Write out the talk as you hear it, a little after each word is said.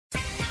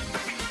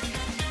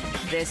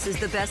This is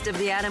the Best of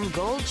the Adam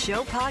Gold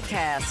Show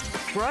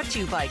podcast, brought to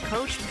you by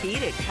Coach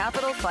Pete at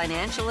Capital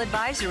Financial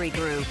Advisory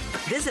Group.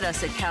 Visit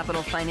us at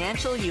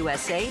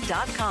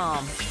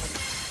capitalfinancialusa.com.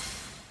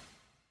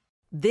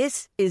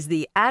 This is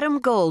the Adam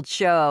Gold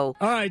Show.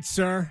 All right,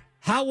 sir.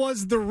 How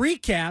was the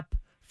recap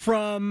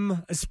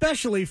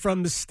especially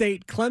from the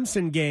State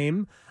Clemson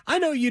game? I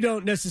know you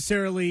don't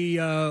necessarily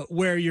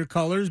wear your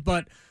colors,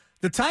 but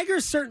the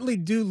Tigers certainly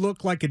do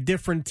look like a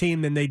different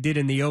team than they did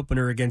in the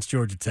opener against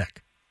Georgia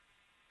Tech.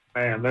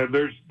 Man,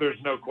 there's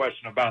no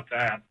question about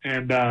that.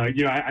 And,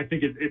 I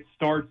think it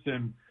starts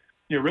and,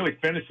 really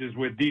finishes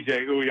with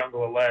DJ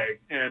Uiagalelei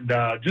and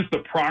just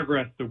the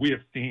progress that we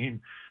have seen,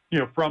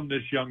 from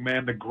this young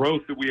man, the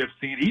growth that we have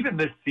seen, even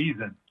this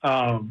season.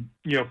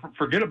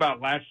 Forget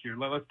about last year.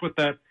 Let's put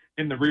that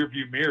in the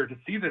rearview mirror. To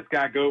see this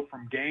guy go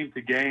from game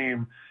to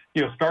game,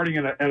 starting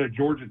at a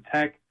Georgia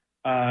Tech,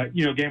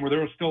 game where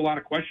there was still a lot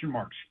of question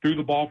marks. Threw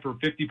the ball for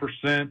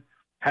 50%,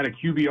 had a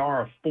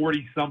QBR of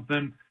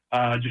 40-something.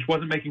 Just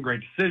wasn't making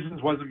great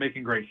decisions, wasn't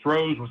making great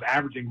throws, was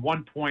averaging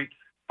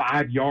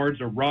 1.5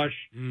 yards a rush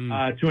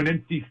to an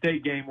NC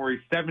State game where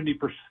he's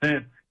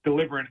 70%,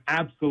 delivering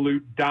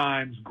absolute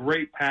dimes,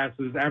 great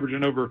passes,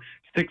 averaging over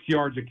 6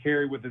 yards a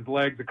carry with his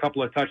legs, a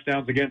couple of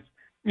touchdowns against,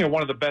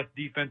 one of the best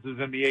defenses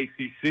in the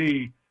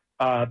ACC.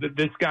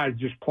 This guy's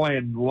just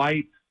playing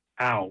lights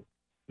out,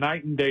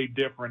 night and day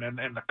different, and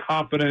the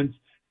confidence,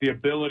 the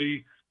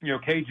ability.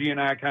 KG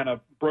and I kind of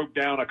broke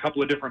down a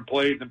couple of different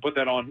plays and put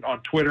that on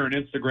Twitter and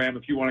Instagram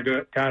if you want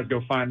to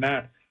go find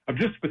that, of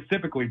just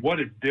specifically what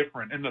is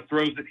different in the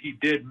throws that he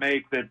did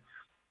make that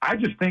I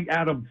just think,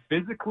 Adam,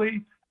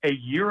 physically a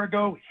year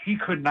ago he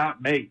could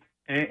not make,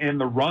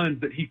 and the runs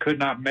that he could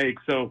not make.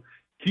 So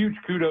huge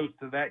kudos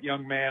to that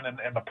young man and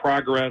the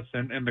progress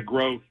and the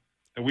growth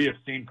that we have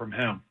seen from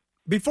him.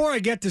 Before I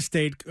get to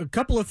State, a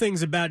couple of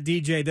things about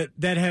DJ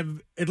that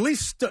have at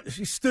least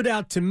stood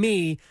out to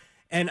me.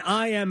 And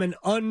I am an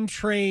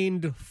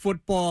untrained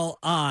football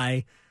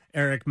eye,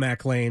 Eric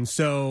Mac Lain.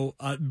 So,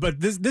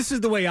 but this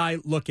is the way I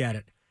look at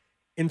it.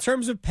 In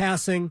terms of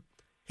passing,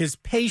 his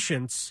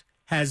patience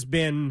has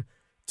been,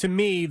 to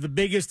me, the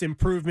biggest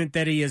improvement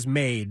that he has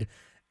made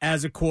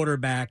as a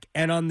quarterback.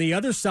 And on the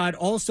other side,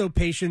 also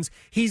patience.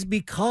 He's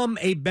become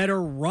a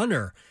better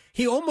runner.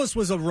 He almost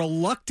was a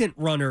reluctant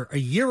runner a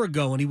year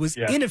ago, and he was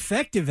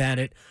ineffective at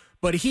it.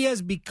 But he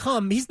has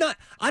become,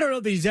 I don't know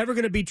that he's ever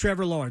going to be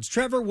Trevor Lawrence.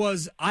 Trevor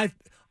was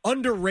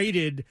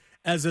underrated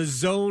as a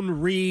zone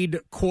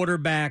read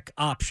quarterback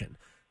option.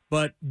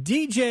 But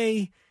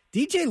DJ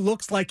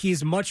looks like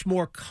he's much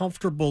more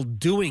comfortable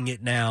doing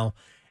it now,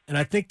 and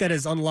I think that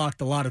has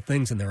unlocked a lot of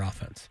things in their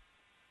offense.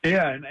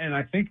 Yeah, and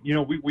I think,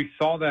 we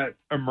saw that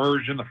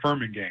emerge in the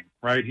Furman game,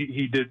 right?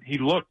 He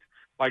looked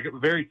like a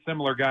very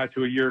similar guy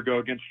to a year ago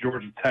against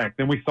Georgia Tech.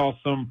 Then we saw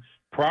some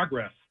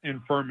progress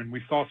in Furman.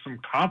 We saw some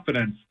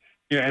confidence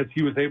as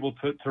he was able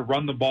to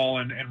run the ball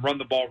and run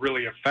the ball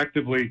really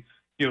effectively,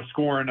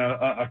 scoring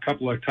a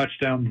couple of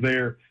touchdowns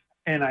there.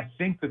 And I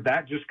think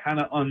that just kind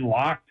of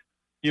unlocked,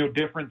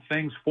 different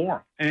things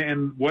for him.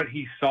 And what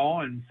he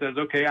saw and says,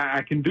 okay,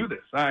 I can do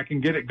this. I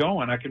can get it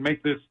going. I can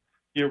make this,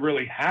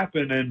 really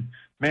happen. And,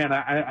 man,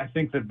 I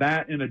think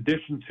that in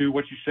addition to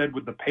what you said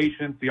with the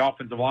patience, the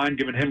offensive line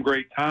giving him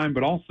great time,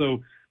 but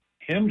also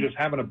him just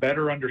having a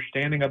better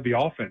understanding of the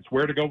offense,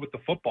 where to go with the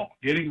football,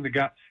 getting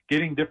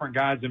different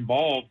guys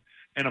involved.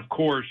 And, of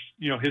course,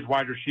 his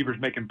wide receivers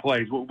making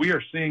plays. Well, we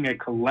are seeing a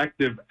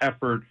collective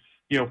effort,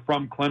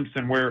 from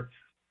Clemson where,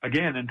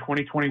 again, in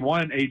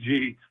 2021,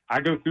 AG, I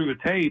go through the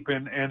tape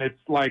and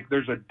it's like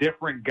there's a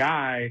different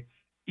guy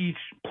each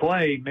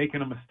play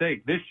making a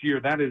mistake. This year,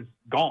 that is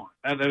gone.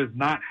 That is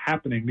not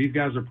happening. These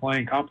guys are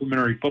playing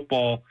complementary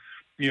football,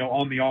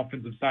 on the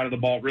offensive side of the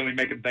ball, really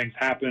making things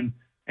happen.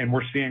 And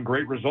we're seeing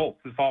great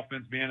results. This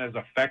offense being as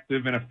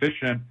effective and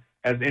efficient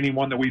as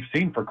anyone that we've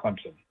seen for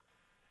Clemson.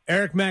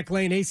 Eric Mac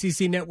Lain,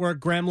 ACC Network,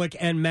 Gramlich,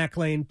 and Mac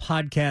Lain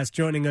podcast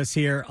joining us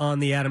here on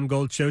the Adam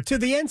Gold Show to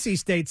the NC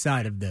State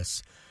side of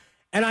this.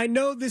 And I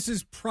know this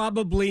is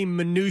probably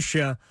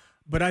minutia,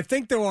 but I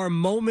think there are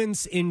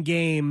moments in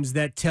games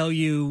that tell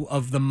you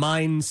of the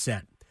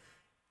mindset.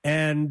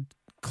 And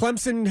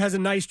Clemson has a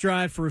nice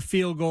drive for a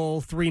field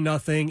goal,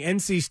 3-0.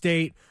 NC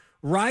State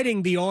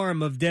riding the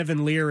arm of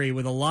Devin Leary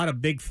with a lot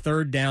of big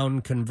third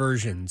down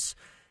conversions.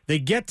 They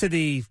get to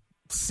the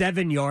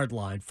 7-yard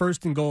line,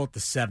 first and goal at the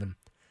 7.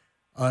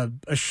 A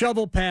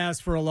shovel pass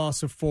for a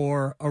loss of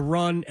 4, a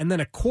run, and then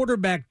a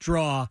quarterback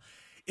draw.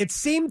 It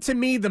seemed to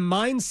me the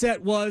mindset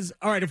was,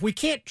 all right, if we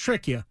can't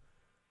trick you,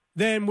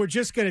 then we're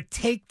just going to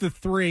take the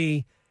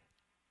 3.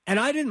 And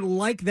I didn't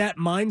like that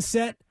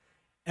mindset,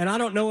 and I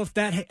don't know if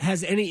that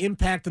has any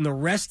impact on the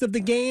rest of the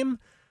game,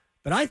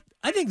 but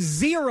I think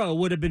 0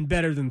 would have been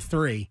better than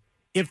 3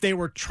 if they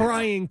were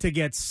trying to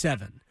get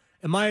 7.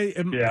 Am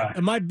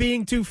I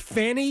being too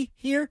fanny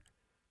here?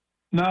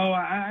 No,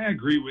 I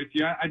agree with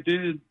you. I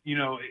did,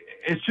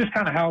 it's just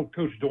kind of how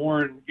Coach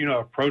Doran,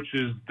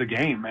 approaches the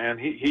game, man.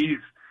 He's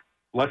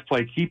let's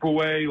play keep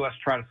away, let's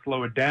try to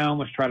slow it down,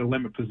 let's try to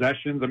limit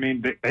possessions. I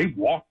mean, they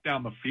walked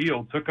down the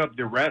field, took up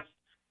the rest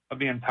of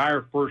the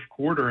entire first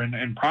quarter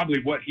and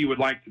probably what he would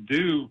like to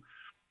do,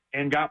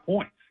 and got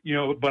points.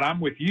 But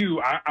I'm with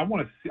you. I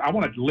want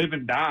to live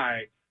and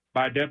die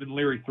by Devin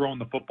Leary throwing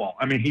the football.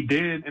 I mean, he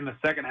did in the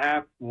second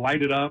half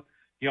light it up.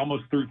 He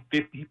almost threw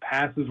 50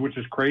 passes, which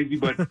is crazy.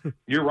 But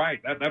you're right.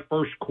 That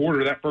first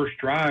quarter, that first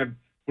drive,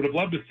 would have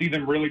loved to see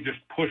them really just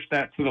push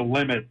that to the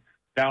limit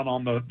down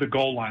on the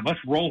goal line. Let's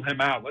roll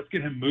him out. Let's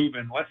get him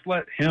moving. Let's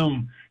let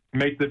him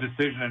make the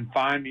decision and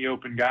find the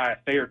open guy.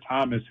 Thayer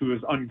Thomas, who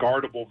is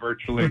unguardable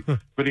virtually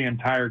for the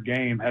entire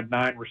game, had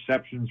 9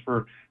 receptions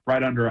for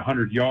right under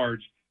 100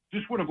 yards.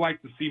 Just would have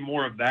liked to see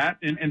more of that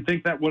and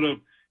think that would have,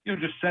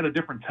 just set a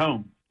different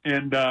tone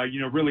and,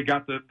 really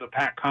got the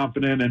Pack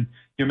confident and,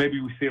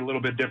 maybe we see a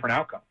little bit different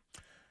outcome.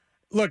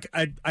 Look,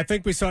 I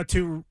think we saw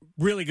 2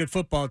 really good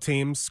football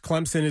teams.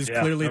 Clemson is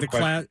clearly the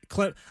class.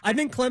 I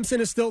think Clemson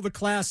is still the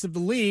class of the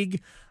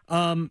league,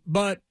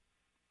 but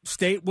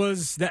State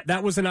was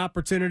that was an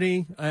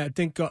opportunity. I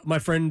think my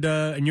friend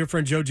and your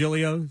friend Joe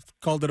Giglio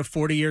called it a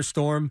 40-year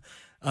storm.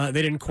 They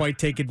didn't quite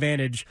take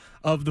advantage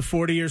of the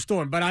 40-year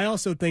storm. But I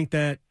also think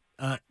that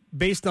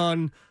based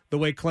on the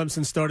way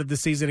Clemson started the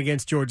season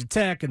against Georgia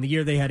Tech and the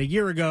year they had a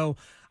year ago,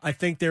 I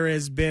think there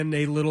has been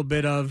a little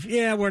bit of,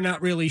 we're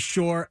not really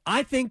sure.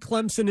 I think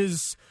Clemson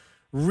is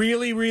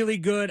really, really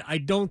good. I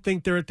don't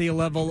think they're at the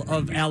level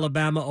of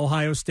Alabama,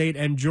 Ohio State,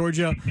 and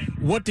Georgia.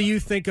 What do you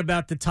think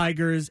about the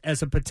Tigers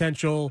as a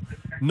potential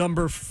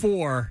number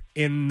 4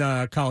 in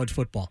college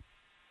football?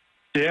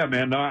 Yeah,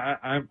 man. No,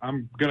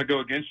 I'm going to go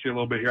against you a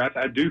little bit here.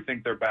 I do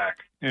think they're back,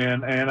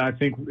 and I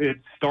think it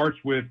starts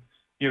with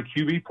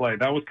QB play.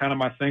 That was kind of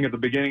my thing at the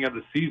beginning of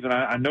the season.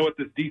 I know what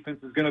this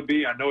defense is going to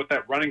be. I know what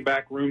that running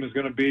back room is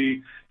going to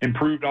be.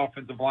 Improved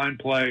offensive line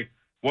play.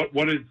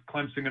 What is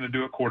Clemson going to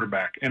do at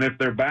quarterback? And if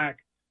they're back,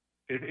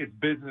 it's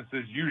business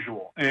as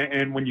usual.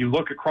 And when you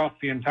look across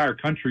the entire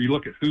country, you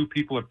look at who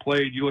people have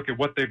played, you look at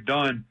what they've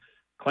done.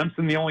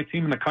 Clemson, the only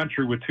team in the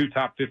country with 2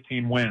 top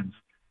 15 wins.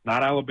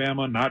 Not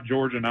Alabama, not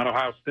Georgia, not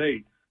Ohio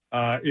State.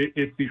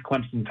 It's these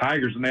Clemson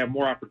Tigers, and they have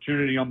more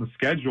opportunity on the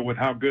schedule with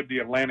how good the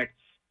Atlantic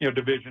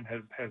division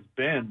has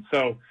been.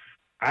 So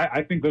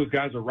I think those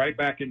guys are right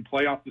back in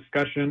playoff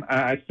discussion.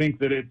 I think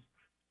that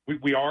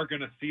we are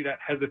going to see that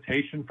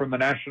hesitation from the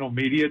national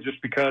media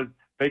just because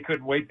they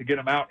couldn't wait to get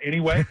them out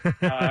anyway.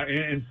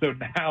 And so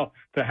now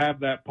to have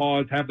that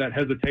pause, have that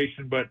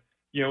hesitation, but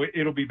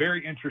it'll be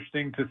very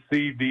interesting to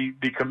see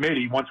the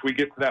committee once we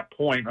get to that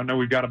point. I know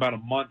we've got about a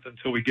month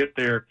until we get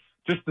there,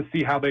 just to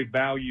see how they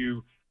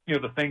value,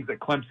 the things that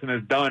Clemson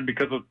has done,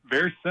 because it's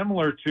very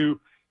similar to,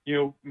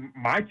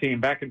 my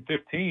team back in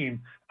 15.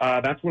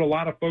 That's what a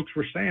lot of folks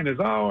were saying is,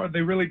 are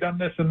they really done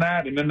this and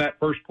that? And then that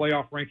first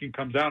playoff ranking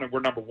comes out and we're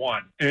number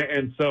 1.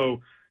 And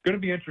so going to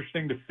be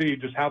interesting to see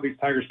just how these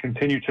Tigers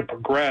continue to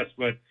progress.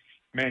 But,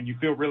 man, you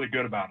feel really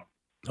good about them.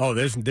 Oh,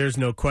 there's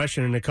no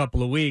question in a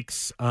couple of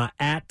weeks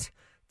at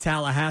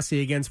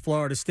Tallahassee against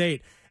Florida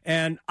State.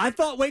 And I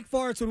thought Wake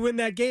Forest would win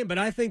that game, but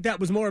I think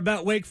that was more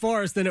about Wake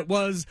Forest than it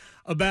was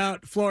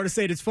about Florida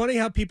State. It's funny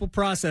how people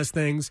process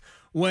things.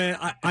 When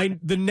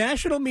the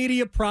national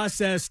media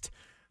processed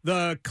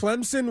the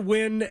Clemson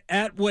win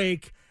at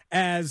Wake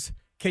as,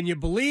 can you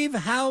believe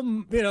how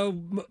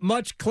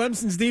much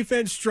Clemson's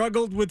defense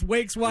struggled with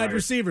Wake's wide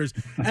receivers,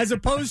 as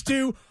opposed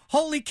to,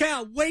 holy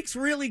cow, Wake's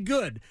really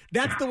good.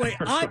 That's the way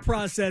I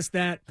process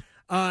that.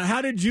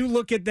 How did you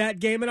look at that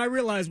game? And I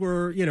realize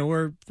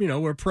we're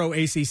pro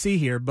ACC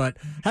here, but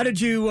how did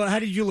you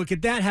look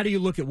at that? How do you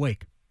look at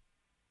Wake?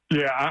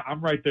 Yeah,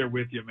 I'm right there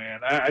with you, man.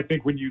 I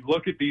think when you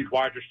look at these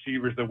wide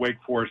receivers that Wake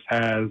Forest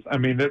has, I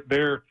mean,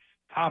 they're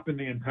top in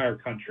the entire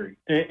country,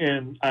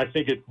 and I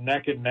think it's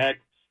neck and neck,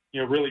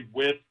 really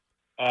with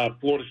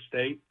Florida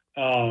State,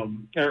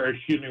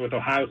 with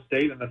Ohio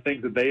State, and the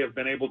things that they have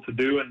been able to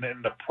do, and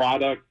the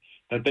product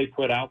that they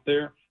put out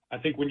there. I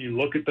think when you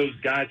look at those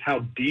guys, how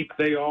deep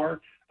they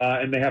are,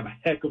 and they have a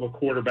heck of a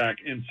quarterback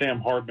in Sam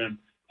Hartman,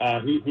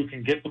 who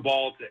can get the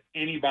ball to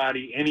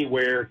anybody,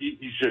 anywhere.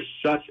 He's just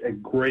such a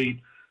great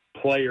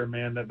player,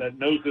 man, that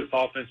knows this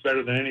offense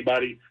better than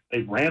anybody.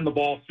 They ran the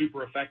ball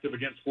super effective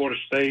against Florida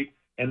State,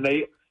 and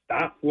they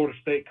stopped Florida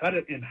State, cut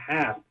it in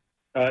half,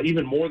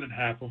 even more than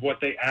half of what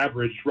they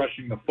averaged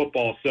rushing the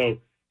football. So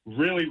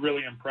really,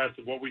 really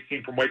impressive what we've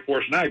seen from Wake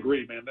Forest. And I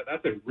agree, man,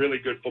 that's a really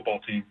good football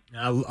team.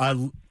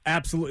 I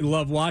absolutely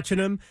love watching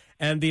them.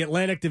 And the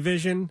Atlantic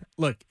Division,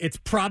 look, it's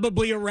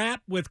probably a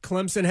wrap with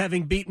Clemson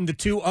having beaten the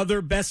 2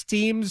 other best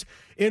teams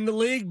in the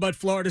league, but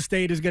Florida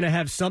State is going to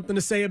have something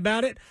to say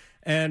about it.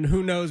 And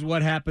who knows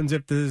what happens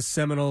if the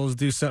Seminoles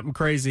do something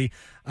crazy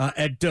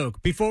at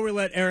Doak. Before we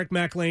let Eric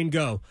Mac Lain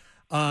go,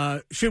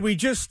 should we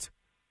just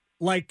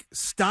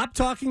stop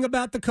talking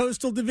about the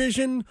Coastal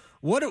Division?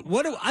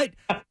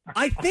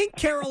 I think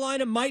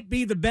Carolina might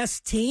be the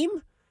best team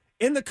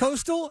in the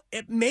Coastal.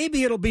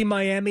 Maybe it'll be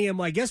Miami,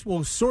 and I guess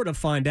we'll sort of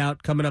find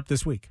out coming up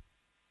this week.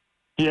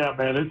 Yeah,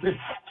 man, it's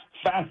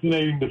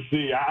fascinating to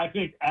see. I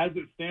think as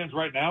it stands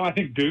right now, I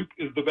think Duke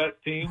is the best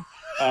team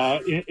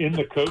in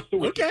the Coastal,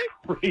 which is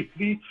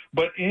crazy.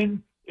 But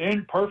in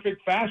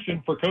perfect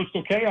fashion for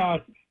Coastal Chaos,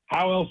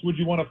 how else would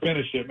you want to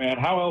finish it, man?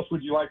 How else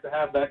would you like to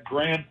have that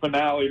grand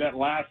finale, that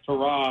last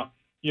hurrah,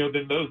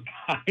 than those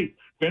guys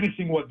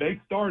finishing what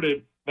they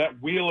started, that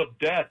wheel of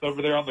death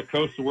over there on the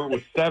coast where it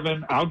was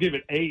 7, I'll give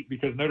it 8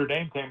 because Notre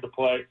Dame came to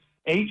play,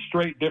 8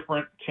 straight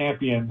different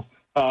champions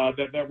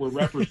that were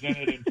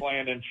represented and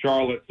playing in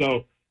Charlotte.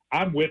 So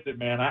I'm with it,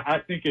 man. I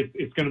think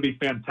it's going to be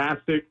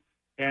fantastic,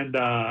 and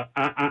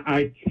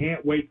I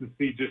can't wait to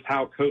see just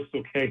how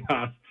Coastal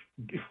Chaos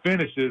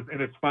finishes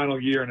in its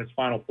final year in its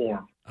final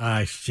form.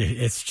 It's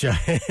just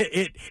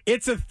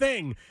it's a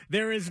thing.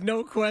 There is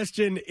no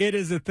question. It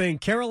is a thing.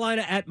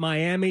 Carolina at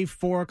Miami,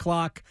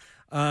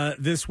 4:00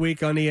 this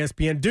week on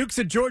ESPN. Duke's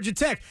at Georgia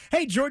Tech.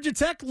 Hey, Georgia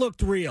Tech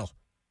looked real.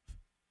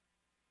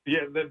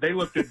 Yeah, they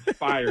looked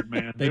inspired,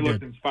 man. They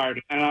looked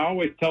inspired. And I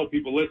always tell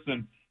people,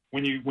 listen,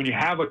 when you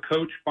have a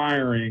coach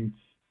firing,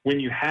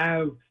 when you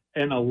have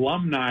an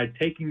alumni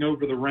taking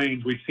over the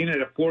reins, we've seen it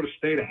at Florida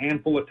State a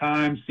handful of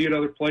times, see it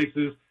other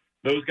places.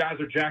 Those guys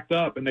are jacked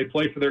up, and they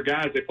play for their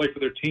guys. They play for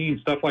their team.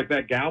 Stuff like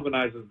that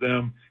galvanizes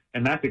them,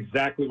 and that's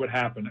exactly what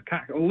happened.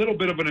 A little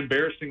bit of an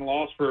embarrassing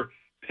loss for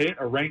Pitt,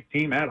 a ranked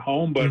team at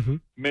home, but,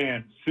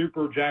 man,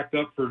 super jacked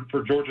up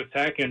for Georgia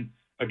Tech. And,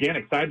 again,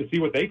 excited to see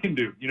what they can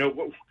do.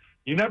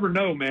 You never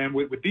know, man.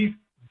 With these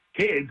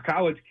kids,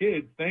 college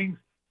kids,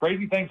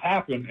 crazy things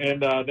happen,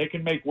 and they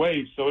can make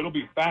waves. So it'll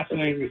be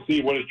fascinating to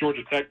see what does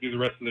Georgia Tech do the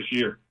rest of this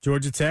year.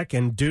 Georgia Tech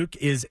and Duke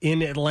is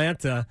in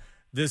Atlanta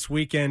this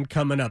weekend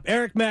coming up.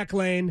 Eric Mac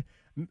Lain,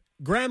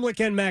 Gramlich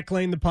and Mac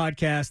Lain, the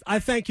podcast. I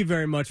thank you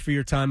very much for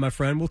your time, my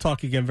friend. We'll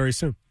talk again very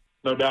soon.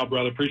 No doubt,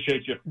 brother.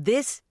 Appreciate you.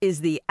 This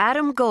is the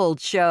Adam Gold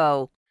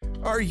Show.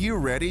 Are you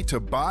ready to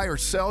buy or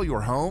sell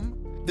your home?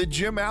 The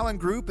Jim Allen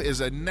Group is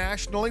a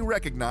nationally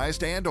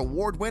recognized and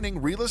award-winning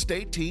real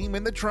estate team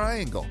in the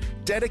Triangle,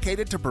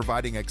 dedicated to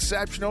providing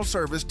exceptional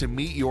service to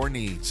meet your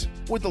needs.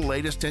 With the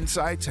latest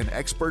insights and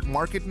expert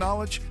market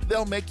knowledge,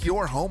 they'll make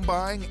your home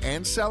buying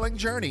and selling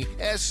journey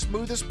as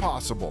smooth as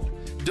possible.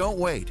 Don't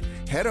wait.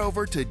 Head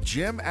over to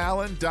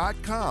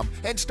jimallen.com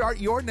and start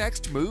your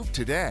next move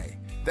today.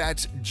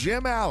 That's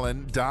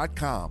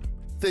jimallen.com.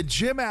 The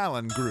Jim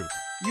Allen Group,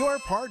 your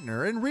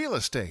partner in real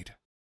estate.